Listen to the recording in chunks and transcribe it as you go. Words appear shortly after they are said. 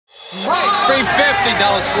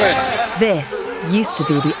$350 twist. This used to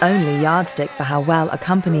be the only yardstick for how well a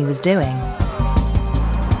company was doing.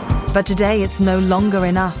 But today it's no longer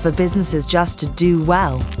enough for businesses just to do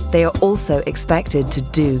well. They are also expected to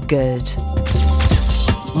do good.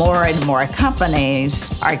 More and more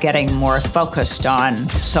companies are getting more focused on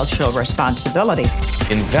social responsibility.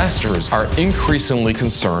 Investors are increasingly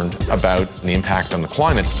concerned about the impact on the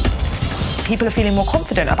climate. People are feeling more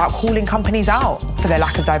confident about calling companies out for their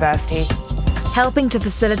lack of diversity. Helping to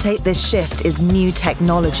facilitate this shift is new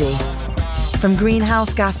technology, from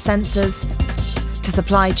greenhouse gas sensors to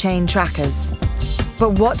supply chain trackers.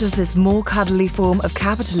 But what does this more cuddly form of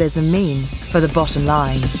capitalism mean for the bottom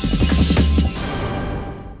line?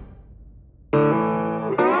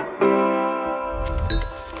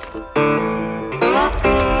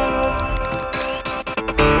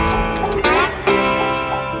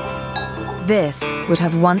 This would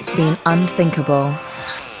have once been unthinkable.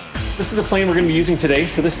 This is a plane we're going to be using today.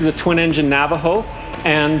 So this is a twin-engine Navajo,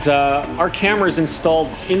 and our camera is installed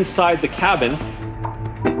inside the cabin.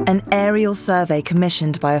 An aerial survey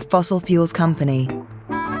commissioned by a fossil fuels company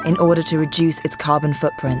in order to reduce its carbon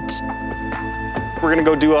footprint. We're going to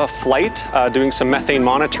go do a flight doing some methane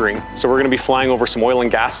monitoring. So we're going to be flying over some oil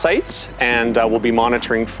and gas sites, and we'll be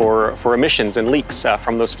monitoring for emissions and leaks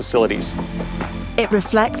from those facilities. It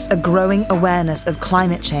reflects a growing awareness of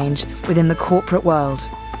climate change within the corporate world,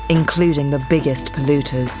 including the biggest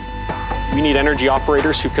polluters. We need energy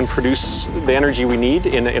operators who can produce the energy we need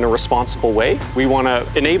in a responsible way. We want to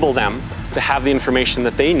enable them to have the information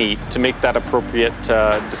that they need to make that appropriate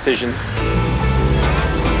decision.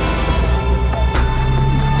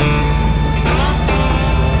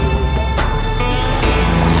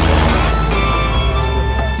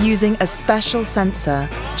 Using a special sensor,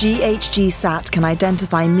 GHGSat can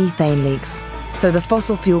identify methane leaks, so the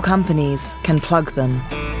fossil fuel companies can plug them.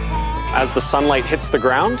 As the sunlight hits the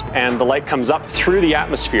ground and the light comes up through the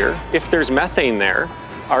atmosphere, if there's methane there,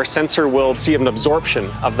 our sensor will see an absorption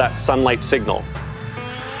of that sunlight signal.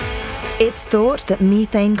 It's thought that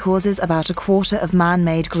methane causes about a quarter of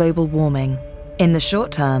man-made global warming. In the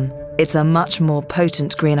short term, it's a much more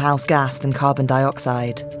potent greenhouse gas than carbon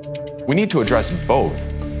dioxide. We need to address both.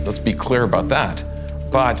 Let's be clear about that.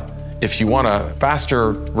 But if you want a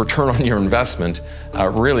faster return on your investment,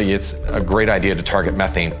 really it's a great idea to target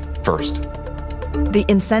methane first. The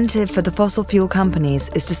incentive for the fossil fuel companies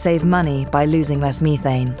is to save money by losing less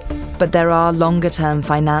methane. But there are longer-term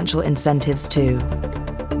financial incentives too.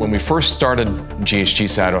 When we first started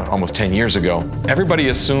GHGSat almost 10 years ago, everybody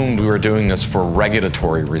assumed we were doing this for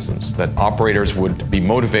regulatory reasons, that operators would be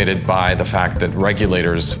motivated by the fact that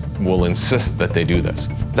regulators will insist that they do this.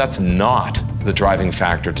 That's not the driving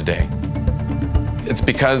factor today. It's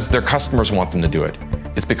because their customers want them to do it.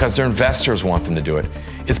 It's because their investors want them to do it.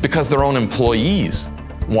 It's because their own employees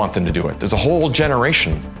want them to do it. There's a whole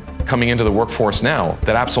generation coming into the workforce now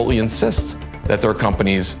that absolutely insists that their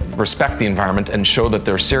companies respect the environment and show that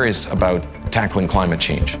they're serious about tackling climate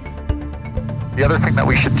change. The other thing that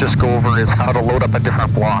we should just go over is how to load up a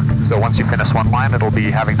different block. So once you finish one line, it'll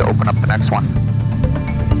be having to open up the next one.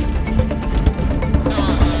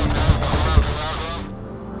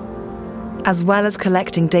 As well as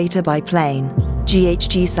collecting data by plane,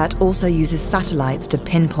 GHGSat also uses satellites to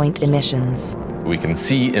pinpoint emissions. We can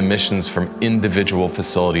see emissions from individual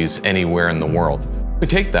facilities anywhere in the world. We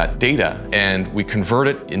take that data and we convert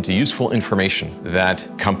it into useful information that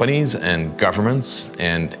companies and governments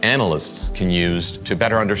and analysts can use to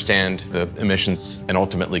better understand the emissions and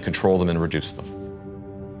ultimately control them and reduce them.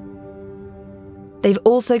 They've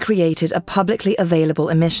also created a publicly available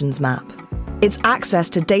emissions map. It's access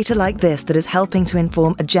to data like this that is helping to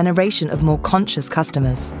inform a generation of more conscious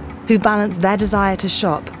customers who balance their desire to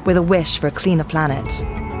shop with a wish for a cleaner planet.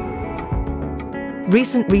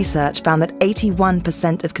 Recent research found that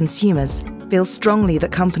 81% of consumers feel strongly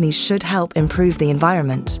that companies should help improve the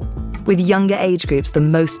environment, with younger age groups the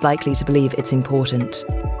most likely to believe it's important.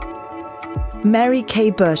 Mary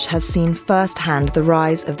Kay Bush has seen firsthand the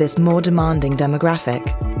rise of this more demanding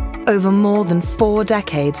demographic. Over more than 4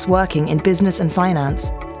 decades working in business and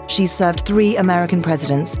finance, she's served 3 American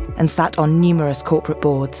presidents and sat on numerous corporate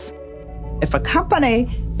boards. If a company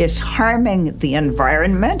is harming the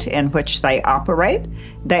environment in which they operate,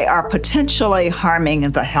 they are potentially harming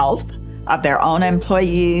the health of their own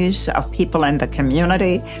employees, of people in the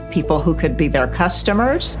community, people who could be their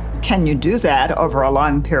customers. Can you do that over a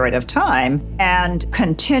long period of time and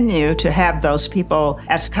continue to have those people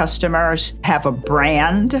as customers, have a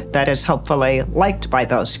brand that is hopefully liked by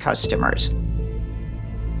those customers?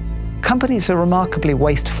 Companies are remarkably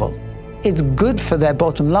wasteful. It's good for their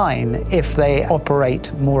bottom line if they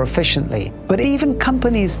operate more efficiently. But even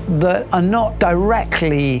companies that are not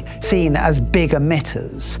directly seen as big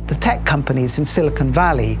emitters, the tech companies in Silicon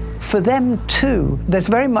Valley, for them too, there's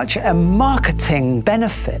very much a marketing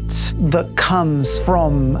benefit that comes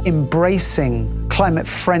from embracing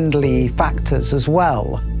climate-friendly factors as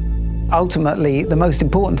well. Ultimately, the most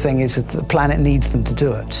important thing is that the planet needs them to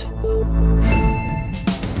do it.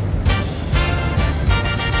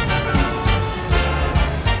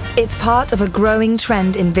 It's part of a growing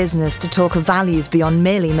trend in business to talk of values beyond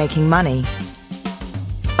merely making money.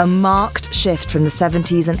 A marked shift from the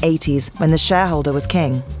 70s and 80s when the shareholder was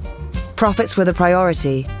king. Profits were the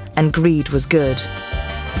priority and greed was good.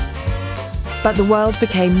 But the world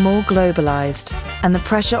became more globalized and the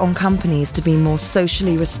pressure on companies to be more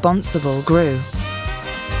socially responsible grew.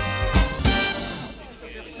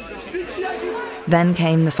 Then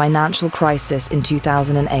came the financial crisis in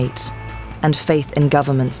 2008. And faith in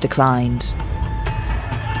governments declined.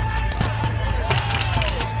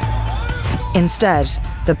 Instead,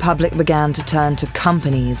 the public began to turn to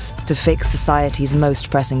companies to fix society's most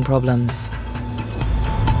pressing problems.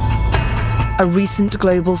 A recent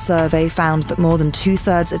global survey found that more than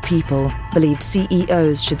 2/3 of people believed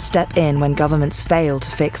CEOs should step in when governments fail to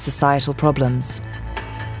fix societal problems.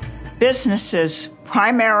 Businesses'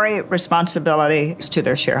 primary responsibility is to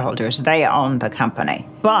their shareholders. They own the company.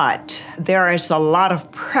 But there is a lot of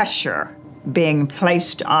pressure being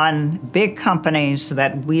placed on big companies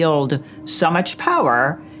that wield so much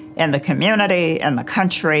power in the community, in the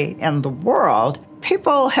country, in the world.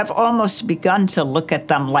 People have almost begun to look at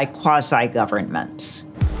them like quasi-governments.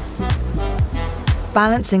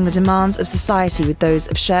 Balancing the demands of society with those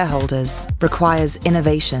of shareholders requires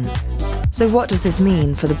innovation. So what does this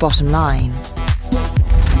mean for the bottom line?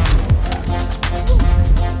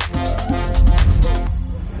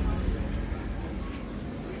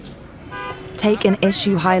 Take an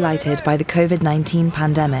issue highlighted by the COVID-19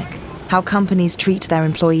 pandemic, how companies treat their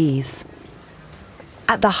employees.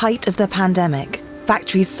 At the height of the pandemic,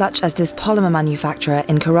 factories such as this polymer manufacturer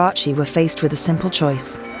in Karachi were faced with a simple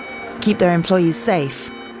choice: keep their employees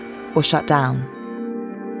safe or shut down.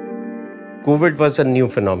 COVID was a new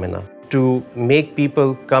phenomenon. To make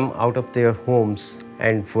people come out of their homes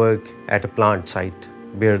and work at a plant site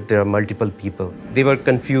where there are multiple people. They were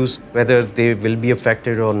confused whether they will be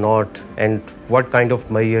affected or not and what kind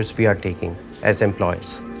of measures we are taking as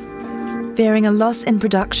employers. Fearing a loss in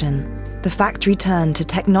production, the factory turned to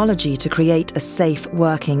technology to create a safe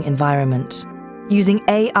working environment, using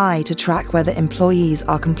AI to track whether employees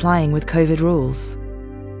are complying with COVID rules.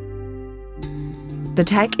 The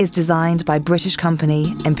tech is designed by British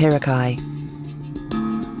company Empirici.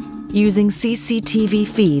 Using CCTV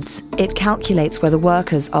feeds, it calculates whether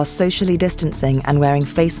workers are socially distancing and wearing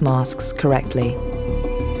face masks correctly.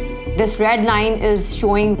 This red line is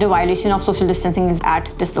showing the violation of social distancing is at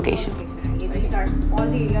this location. All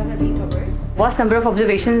the areas are being covered. Vast number of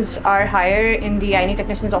observations are higher in the I&E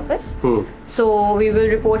technician's office. So we will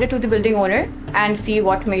report it to the building owner and see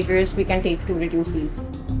what measures we can take to reduce these.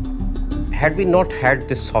 Had we not had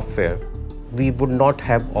this software, we would not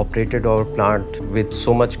have operated our plant with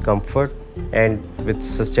so much comfort and with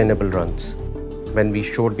sustainable runs. When we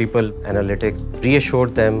showed people analytics,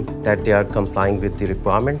 reassured them that they are complying with the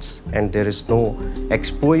requirements and there is no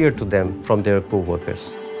exposure to them from their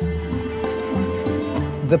co-workers.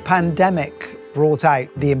 The pandemic brought out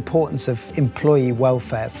the importance of employee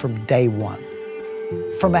welfare from day one.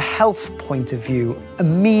 From a health point of view,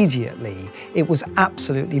 immediately, it was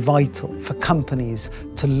absolutely vital for companies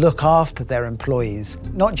to look after their employees,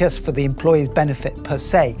 not just for the employees' benefit per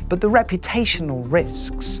se, but the reputational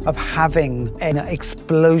risks of having an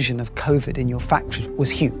explosion of COVID in your factory was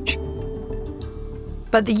huge.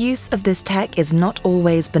 But the use of this tech is not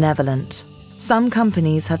always benevolent. Some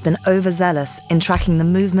companies have been overzealous in tracking the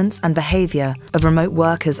movements and behavior of remote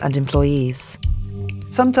workers and employees.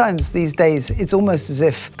 Sometimes these days, it's almost as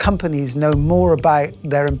if companies know more about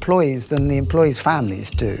their employees than the employees'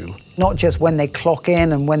 families do. Not just when they clock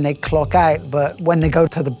in and when they clock out, but when they go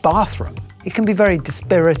to the bathroom. It can be very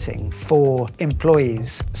dispiriting for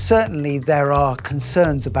employees. Certainly, there are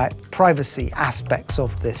concerns about privacy aspects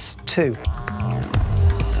of this too.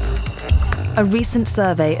 A recent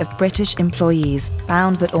survey of British employees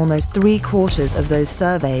found that almost 3/4 of those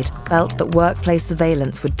surveyed felt that workplace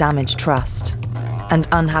surveillance would damage trust. And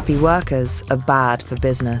unhappy workers are bad for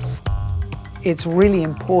business. It's really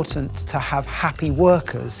important to have happy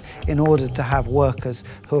workers in order to have workers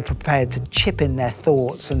who are prepared to chip in their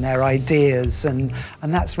thoughts and their ideas, and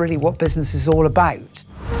that's really what business is all about.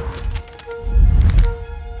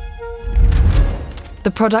 The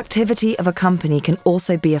productivity of a company can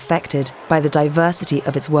also be affected by the diversity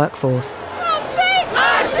of its workforce.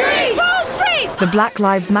 The Black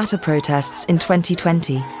Lives Matter protests in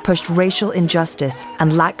 2020 pushed racial injustice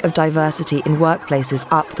and lack of diversity in workplaces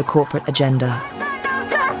up the corporate agenda.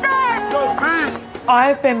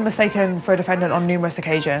 I've been mistaken for a defendant on numerous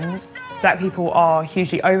occasions. Black people are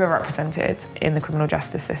hugely overrepresented in the criminal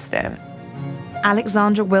justice system.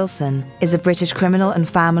 Alexandra Wilson is a British criminal and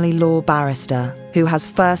family law barrister who has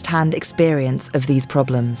first-hand experience of these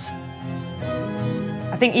problems.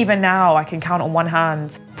 I think even now I can count on one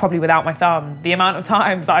hand, probably without my thumb, the amount of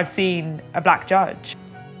times that I've seen a black judge.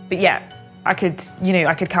 But yeah, I could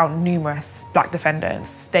count numerous black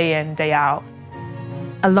defendants day in, day out.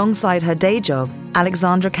 Alongside her day job,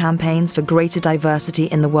 Alexandra campaigns for greater diversity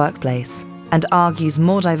in the workplace and argues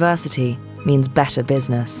more diversity means better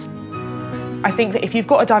business. I think that if you've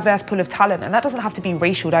got a diverse pool of talent, and that doesn't have to be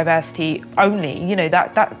racial diversity only,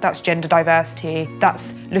 that's gender diversity,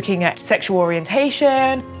 that's looking at sexual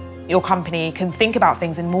orientation, your company can think about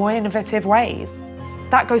things in more innovative ways.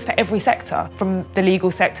 That goes for every sector, from the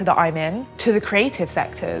legal sector that I'm in to the creative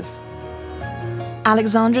sectors.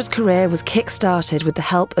 Alexandra's career was kick-started with the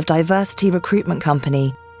help of diversity recruitment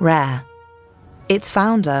company Rare. Its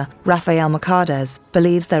founder, Rafael Mercades,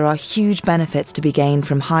 believes there are huge benefits to be gained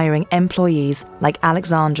from hiring employees like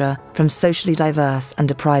Alexandra from socially diverse and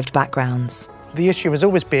deprived backgrounds. The issue has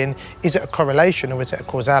always been, is it a correlation or is it a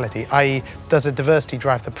causality? I.e., does the diversity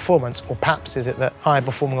drive the performance, or perhaps is it that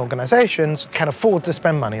high-performing organisations can afford to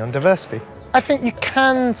spend money on diversity? I think you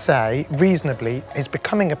can say, reasonably, it's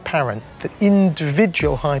becoming apparent that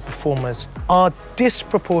individual high performers are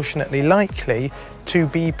disproportionately likely to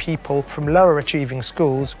be people from lower achieving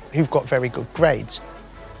schools who've got very good grades.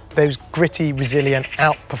 Those gritty, resilient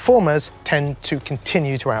outperformers tend to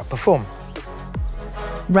continue to outperform.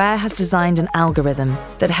 Rare has designed an algorithm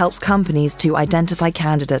that helps companies to identify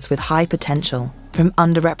candidates with high potential from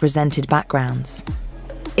underrepresented backgrounds.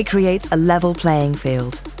 It creates a level playing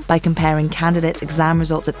field by comparing candidates' exam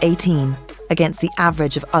results at 18 against the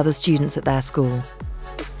average of other students at their school.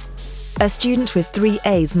 A student with 3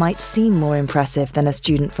 A's might seem more impressive than a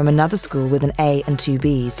student from another school with an A and 2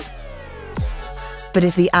 B's. But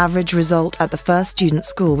if the average result at the first student's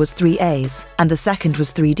school was 3 A's and the second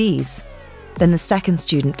was 3 D's, then the second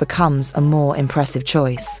student becomes a more impressive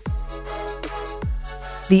choice.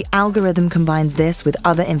 The algorithm combines this with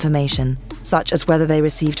other information, such as whether they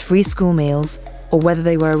received free school meals or whether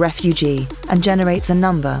they were a refugee, and generates a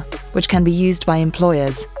number which can be used by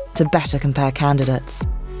employers to better compare candidates.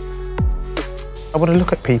 I want to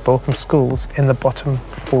look at people from schools in the bottom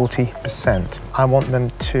 40%. I want them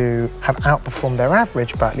to have outperformed their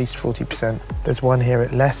average by at least 40%. There's one here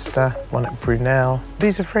at Leicester, one at Brunel.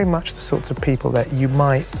 These are very much the sorts of people that you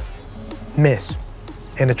might miss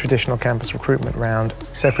in a traditional campus recruitment round.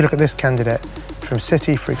 So if we look at this candidate from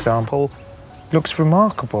City, for example, looks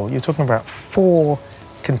remarkable. You're talking about 4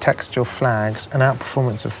 contextual flags, an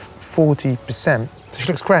outperformance of 40%. So she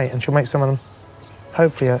looks great, and she'll make some of them,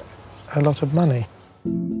 hopefully, a lot of money.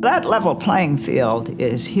 That level playing field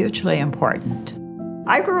is hugely important.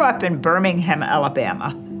 I grew up in Birmingham, Alabama,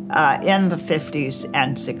 in the 50s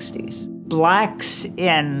and 60s. Blacks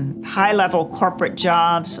in high-level corporate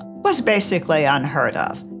jobs was basically unheard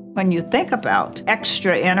of. When you think about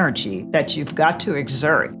extra energy that you've got to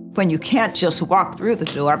exert, when you can't just walk through the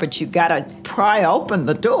door, but you gotta pry open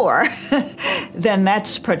the door, then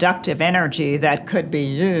that's productive energy that could be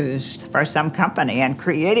used for some company and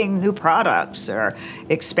creating new products or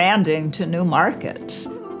expanding to new markets.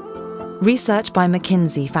 Research by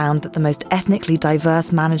McKinsey found that the most ethnically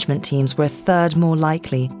diverse management teams were a third more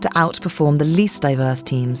likely to outperform the least diverse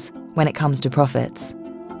teams when it comes to profits.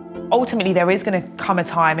 Ultimately, there is going to come a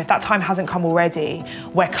time, if that time hasn't come already,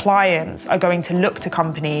 where clients are going to look to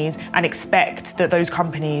companies and expect that those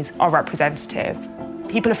companies are representative.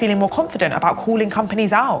 People are feeling more confident about calling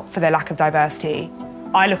companies out for their lack of diversity.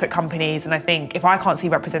 I look at companies and I think, if I can't see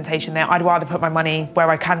representation there, I'd rather put my money where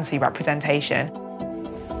I can see representation.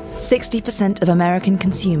 60% of American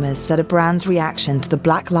consumers said a brand's reaction to the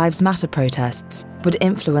Black Lives Matter protests would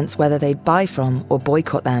influence whether they'd buy from or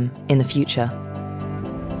boycott them in the future.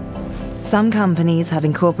 Some companies have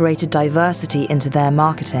incorporated diversity into their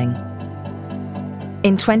marketing.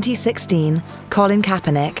 In 2016, Colin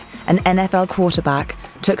Kaepernick, an NFL quarterback,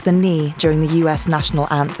 took the knee during the US national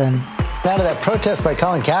anthem. Now to that protest by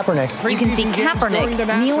Colin Kaepernick. You can see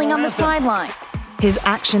Kaepernick kneeling on the sideline. His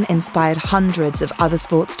action inspired hundreds of other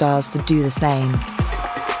sports stars to do the same.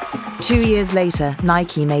 2 years later,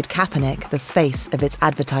 Nike made Kaepernick the face of its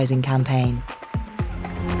advertising campaign.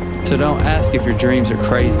 So don't ask if your dreams are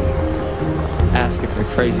crazy. ask if they're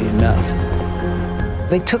crazy enough.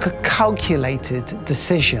 They took a calculated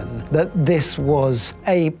decision that this was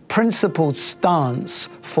a principled stance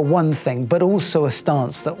for one thing, but also a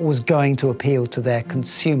stance that was going to appeal to their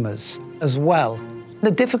consumers as well.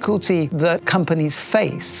 The difficulty that companies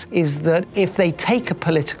face is that if they take a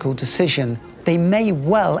political decision, they may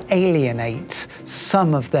well alienate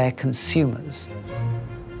some of their consumers.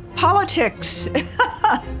 Politics,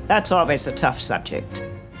 that's always a tough subject.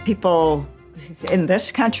 People in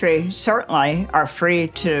this country certainly are free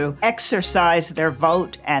to exercise their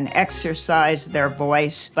vote and exercise their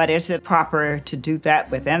voice, but is it proper to do that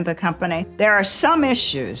within the company? There are some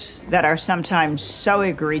issues that are sometimes so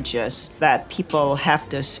egregious that people have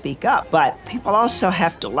to speak up, but people also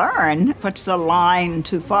have to learn what's the line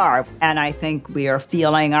too far. And I think we are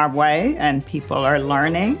feeling our way and people are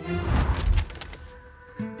learning.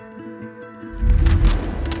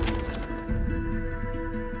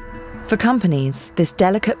 For companies, this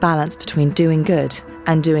delicate balance between doing good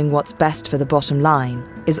and doing what's best for the bottom line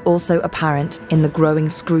is also apparent in the growing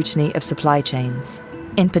scrutiny of supply chains,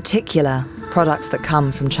 in particular, products that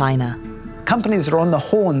come from China. Companies are on the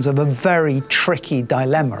horns of a very tricky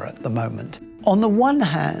dilemma at the moment. On the one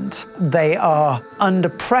hand, they are under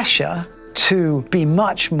pressure to be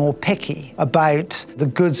much more picky about the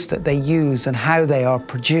goods that they use and how they are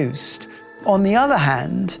produced. On the other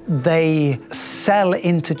hand, they sell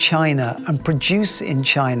into China and produce in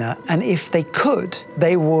China, and if they could,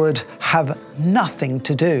 they would have nothing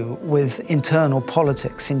to do with internal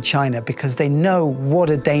politics in China because they know what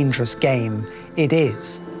a dangerous game it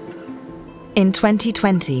is. In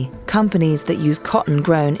 2020, companies that use cotton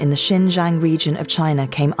grown in the Xinjiang region of China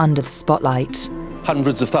came under the spotlight.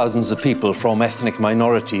 Hundreds of thousands of people from ethnic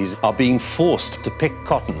minorities are being forced to pick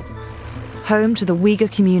cotton. Home to the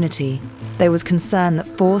Uyghur community, there was concern that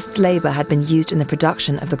forced labour had been used in the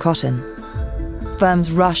production of the cotton.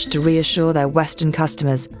 Firms rushed to reassure their Western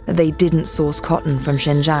customers that they didn't source cotton from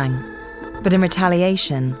Xinjiang. But in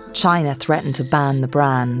retaliation, China threatened to ban the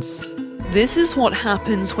brands. This is what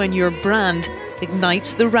happens when your brand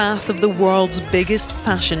ignites the wrath of the world's biggest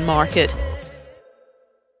fashion market.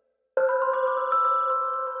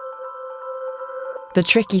 The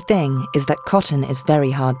tricky thing is that cotton is very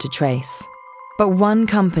hard to trace. But one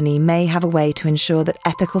company may have a way to ensure that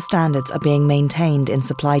ethical standards are being maintained in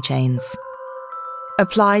supply chains.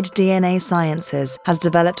 Applied DNA Sciences has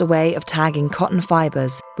developed a way of tagging cotton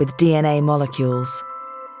fibres with DNA molecules.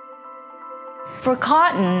 For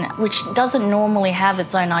cotton, which doesn't normally have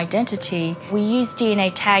its own identity, we use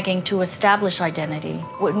DNA tagging to establish identity.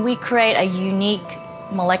 When we create a unique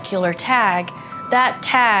molecular tag, that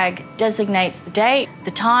tag designates the date,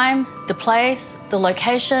 the time, the place, the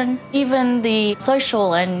location, even the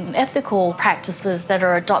social and ethical practices that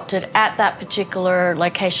are adopted at that particular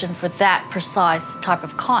location for that precise type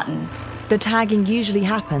of cotton. The tagging usually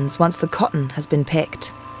happens once the cotton has been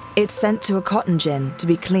picked. It's sent to a cotton gin to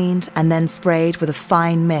be cleaned and then sprayed with a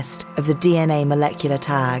fine mist of the DNA molecular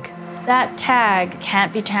tag. That tag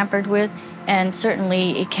can't be tampered with, and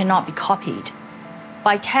certainly it cannot be copied.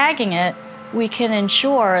 By tagging it, we can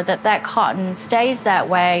ensure that that cotton stays that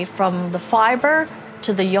way from the fiber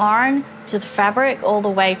to the yarn to the fabric all the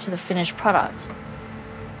way to the finished product.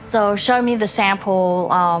 So show me the sample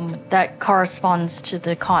that corresponds to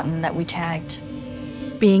the cotton that we tagged.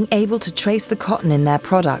 Being able to trace the cotton in their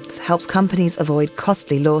products helps companies avoid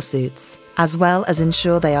costly lawsuits, as well as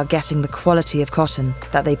ensure they are getting the quality of cotton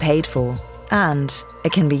that they paid for. And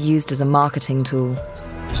it can be used as a marketing tool.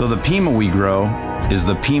 So the Pima we grow is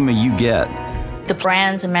the Pima you get. The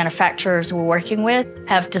brands and manufacturers we're working with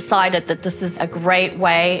have decided that this is a great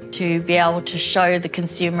way to be able to show the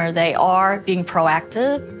consumer they are being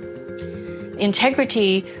proactive.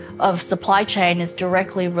 Integrity of supply chain is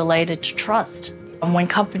directly related to trust. When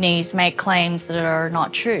companies make claims that are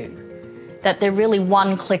not true, that they're really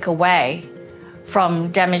one click away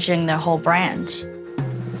from damaging their whole brand.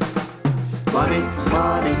 Money,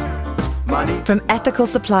 money. From ethical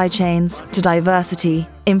supply chains to diversity,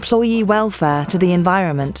 employee welfare to the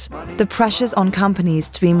environment, the pressures on companies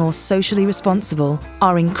to be more socially responsible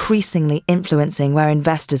are increasingly influencing where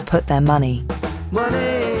investors put their money.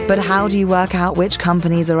 But how do you work out which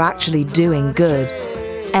companies are actually doing good?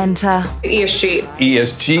 Enter ESG.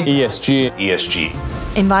 ESG. ESG.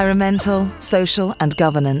 ESG. Environmental, social, and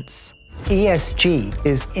governance. ESG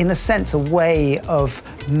is, in a sense, a way of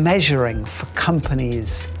measuring for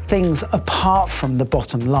companies things apart from the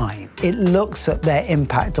bottom line. It looks at their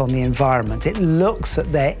impact on the environment. It looks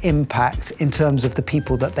at their impact in terms of the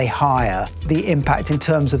people that they hire, the impact in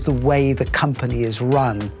terms of the way the company is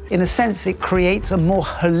run. In a sense, it creates a more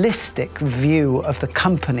holistic view of the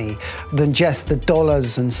company than just the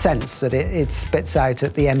dollars and cents that it spits out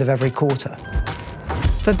at the end of every quarter.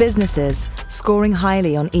 For businesses, scoring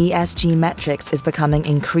highly on ESG metrics is becoming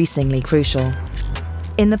increasingly crucial.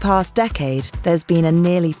 In the past decade, there's been a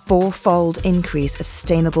nearly four-fold increase of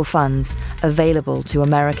sustainable funds available to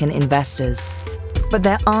American investors. But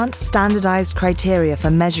there aren't standardized criteria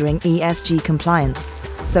for measuring ESG compliance,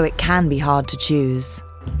 so it can be hard to choose.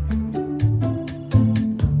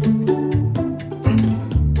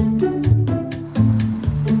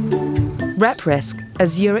 RepRisk, a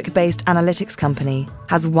Zurich-based analytics company,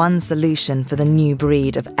 has one solution for the new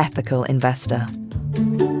breed of ethical investor.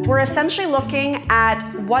 We're essentially looking at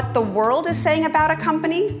what the world is saying about a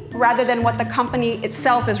company rather than what the company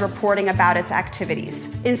itself is reporting about its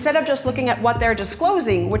activities. Instead of just looking at what they're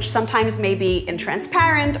disclosing, which sometimes may be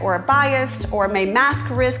intransparent or biased or may mask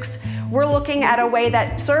risks, we're looking at a way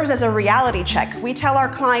that serves as a reality check. We tell our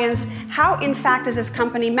clients, how in fact is this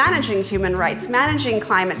company managing human rights, managing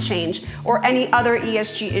climate change, or any other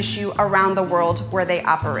ESG issue around the world where they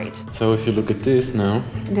operate. So if you look at this now.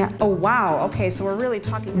 Yeah. Oh, wow. Okay, so we're really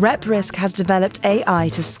talking. RepRisk has developed AI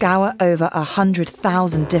to scour over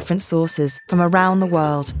 100,000 different sources from around the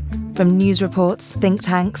world, from news reports, think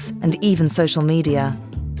tanks, and even social media.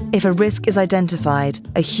 If a risk is identified,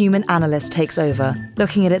 a human analyst takes over,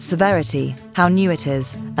 looking at its severity, how new it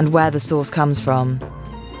is, and where the source comes from.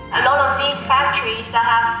 A lot of these factories that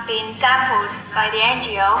have been sampled by the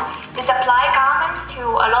NGO, they supply garments to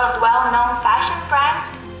a lot of well-known fashion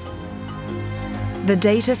brands. The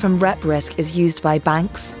data from RepRisk is used by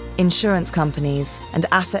banks, insurance companies, and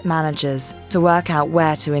asset managers to work out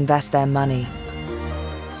where to invest their money.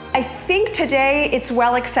 I think today it's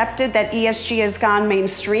well accepted that ESG has gone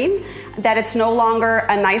mainstream, that it's no longer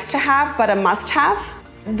a nice to have, but a must have.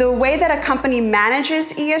 The way that a company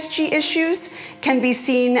manages ESG issues can be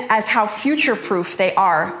seen as how future-proof they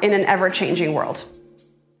are in an ever-changing world.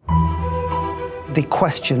 The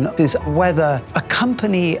question is whether a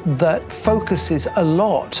company that focuses a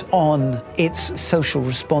lot on its social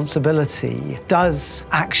responsibility does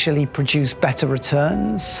actually produce better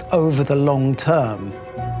returns over the long term.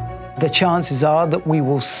 The chances are that we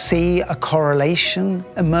will see a correlation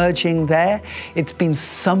emerging there. It's been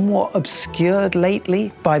somewhat obscured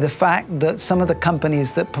lately by the fact that some of the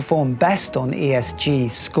companies that perform best on ESG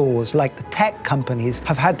scores, like the tech companies,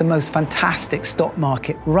 have had the most fantastic stock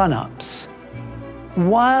market run-ups.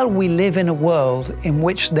 While we live in a world in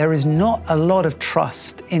which there is not a lot of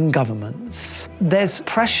trust in governments, there's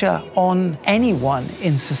pressure on anyone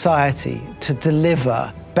in society to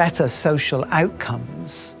deliver better social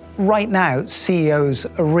outcomes. Right now, CEOs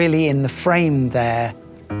are really in the frame there.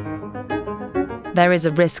 There is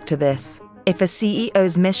a risk to this. If a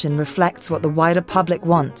CEO's mission reflects what the wider public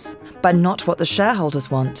wants, but not what the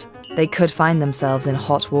shareholders want, they could find themselves in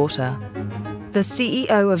hot water. The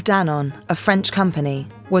CEO of Danone, a French company,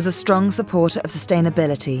 was a strong supporter of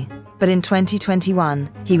sustainability, but in 2021,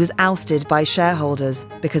 he was ousted by shareholders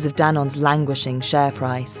because of Danone's languishing share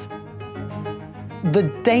price. The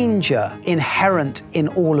danger inherent in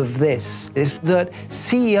all of this is that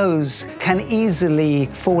CEOs can easily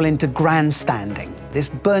fall into grandstanding. This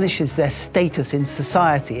burnishes their status in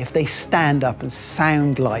society if they stand up and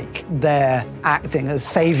sound like they're acting as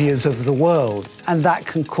saviors of the world. And that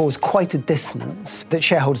can cause quite a dissonance that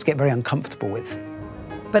shareholders get very uncomfortable with.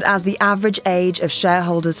 But as the average age of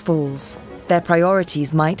shareholders falls, their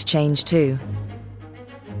priorities might change too.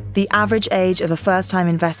 The average age of a first-time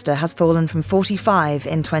investor has fallen from 45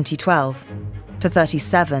 in 2012 to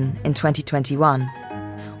 37 in 2021,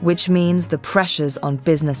 which means the pressures on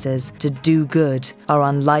businesses to do good are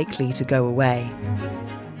unlikely to go away.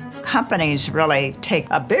 Companies really take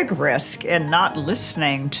a big risk in not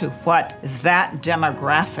listening to what that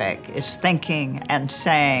demographic is thinking and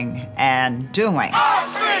saying and doing.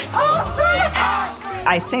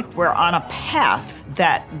 I think we're on a path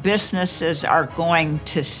that businesses are going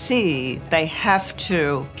to see they have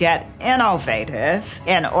to get innovative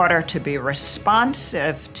in order to be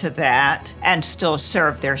responsive to that and still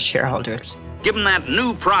serve their shareholders. Give them that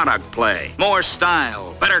new product play. More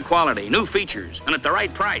style, better quality, new features, and at the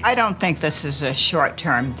right price. I don't think this is a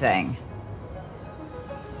short-term thing.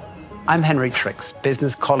 I'm Henry Tricks,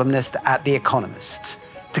 business columnist at The Economist.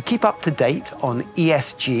 To keep up to date on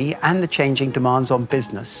ESG and the changing demands on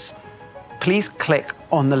business, please click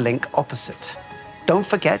on the link opposite. Don't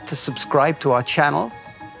forget to subscribe to our channel,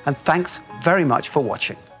 and thanks very much for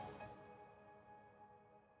watching.